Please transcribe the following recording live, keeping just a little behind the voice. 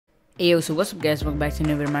Yo, so what's up guys, welcome back to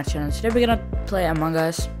another video on my channel. Today we're gonna play Among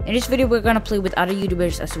Us. In this video we're gonna play with other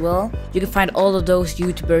YouTubers as well. You can find all of those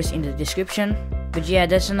YouTubers in the description. But yeah,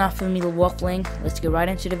 that's enough for me waffling. Let's get right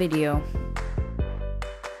into the video.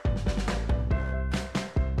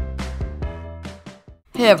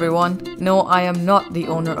 Hey everyone, no, I am not the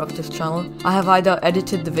owner of this channel. I have either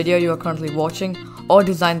edited the video you are currently watching or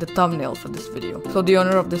designed the thumbnail for this video. So the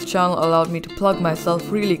owner of this channel allowed me to plug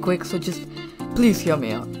myself really quick, so just please hear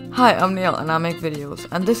me out. Hi, I'm Neil and I make videos,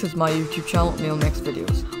 and this is my YouTube channel, Neil Makes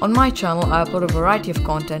Videos. On my channel, I upload a variety of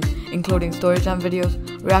content, including storytime videos,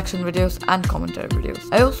 reaction videos, and commentary videos.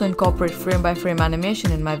 I also incorporate frame-by-frame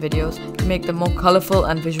animation in my videos to make them more colorful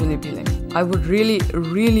and visually appealing. I would really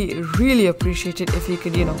appreciate it if you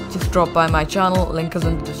could, just drop by my channel, link is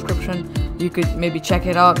in the description. You could maybe check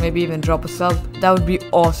it out, maybe even drop a sub. That would be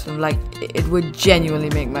awesome, like, it would genuinely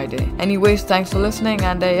make my day. Anyways, thanks for listening,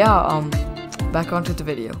 and back onto the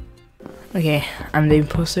video. Okay, I'm the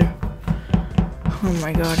imposter. Oh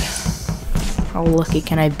my god. How lucky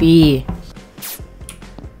can I be?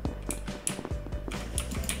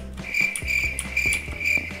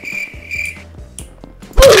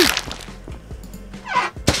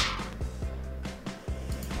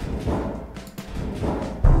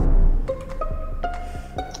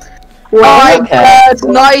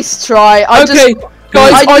 Nice try.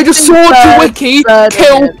 Guys, I just saw Jawicki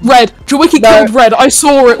kill Red. Jawicki killed Red. I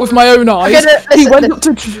saw it with my own eyes. He went up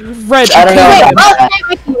to Red and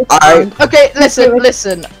killed him. Okay,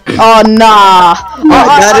 listen. Oh, nah.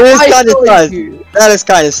 That is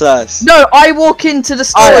kind of sus. No, I walk into the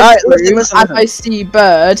store and I see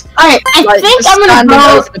Bird. Alright, I think I'm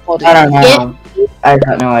gonna vote. I don't know. I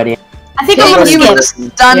got no idea. I think I'm gonna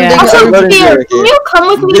skip. Also, Fear, can you come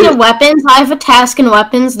with me to weapons? I have a task in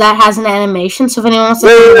weapons that has an animation, so if anyone wants to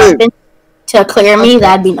weapons to clear me,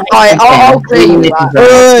 that'd be nice. Alright, I'll clear you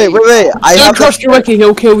that. Wait. I don't trust Jawicki,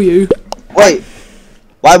 he'll kill you. Wait.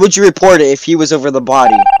 Why would you report it if he was over the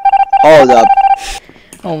body? Hold up.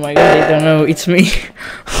 Oh my god, they don't know it's me.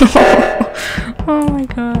 Oh my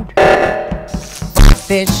god.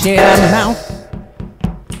 This shit, I'm out.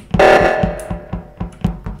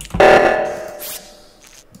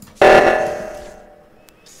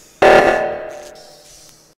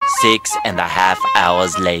 Six and a half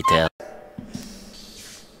hours later.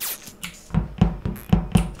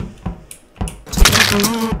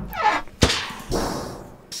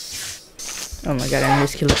 Oh my god, I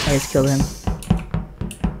just killed him.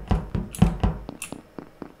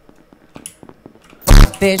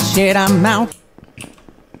 This shit, I'm out.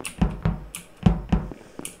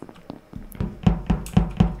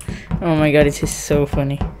 Oh my god, it's just so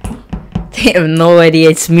funny. They have no idea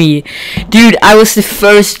it's me. Dude, I was the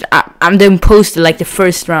first. I'm the imposter, like the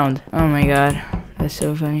first round. Oh my god, that's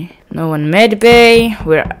so funny. No one med bay.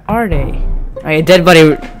 Where are they? Oh yeah, dead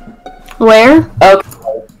body. Where? Okay.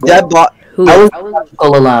 Dead body. Who? I was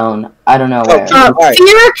all alone. I don't know where.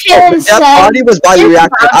 Fear can Dead body was by the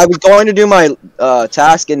reactor. I was going to do my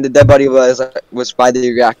task, and the dead body was by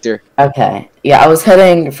the reactor. Okay. Yeah, I was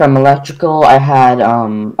heading from electrical. I had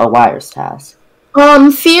a wires task.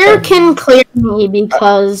 Fear can clear me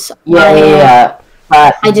because yeah.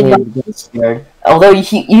 I did not. Scared. Although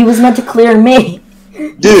he was meant to clear me.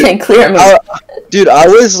 Dude, he can't clear me. Dude, I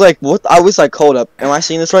was like, what? I was like, hold up, am I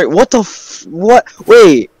seeing this right? What the what?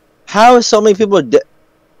 Wait, how is so many people dead?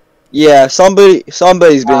 Yeah,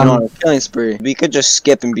 somebody's been on a killing spree. We could just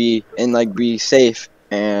skip and be safe.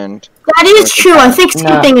 And that is true. I think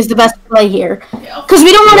skipping is the best play here, because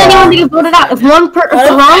we don't want anyone to get voted out. If the wrong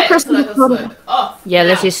person gets voted out. Yeah,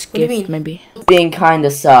 let's just skip maybe. Being kind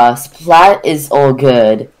of sus. Plat is all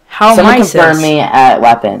good. How Someone am I confirm sus? me at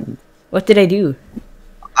weapon. What did I do?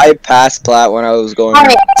 I passed Plat when I was going.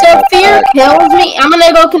 Alright, so if Fear kills me, I'm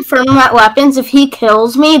gonna go confirm him at weapons. If he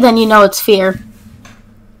kills me, then you know it's Fear.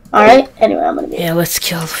 Alright, anyway, I'm gonna be. Yeah, let's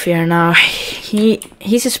kill Fear now. He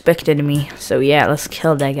suspected me, so yeah, let's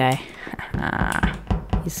kill that guy.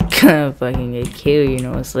 He's gonna fucking get killed, you know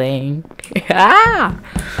what I'm saying? Oh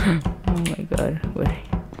my god, where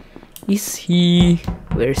is he?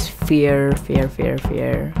 Where's Fear? Fear,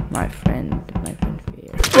 my friend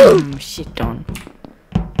Fear. Boom, shit on.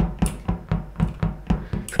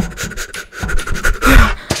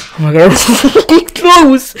 Oh my god,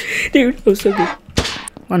 close, dude, that was so good.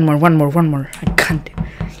 One more. I can't.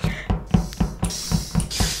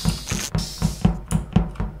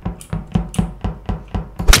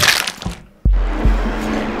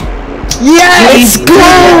 Yes! Let's go!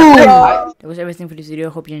 That was everything for this video.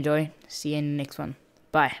 Hope you enjoy. See you in the next one.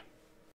 Bye.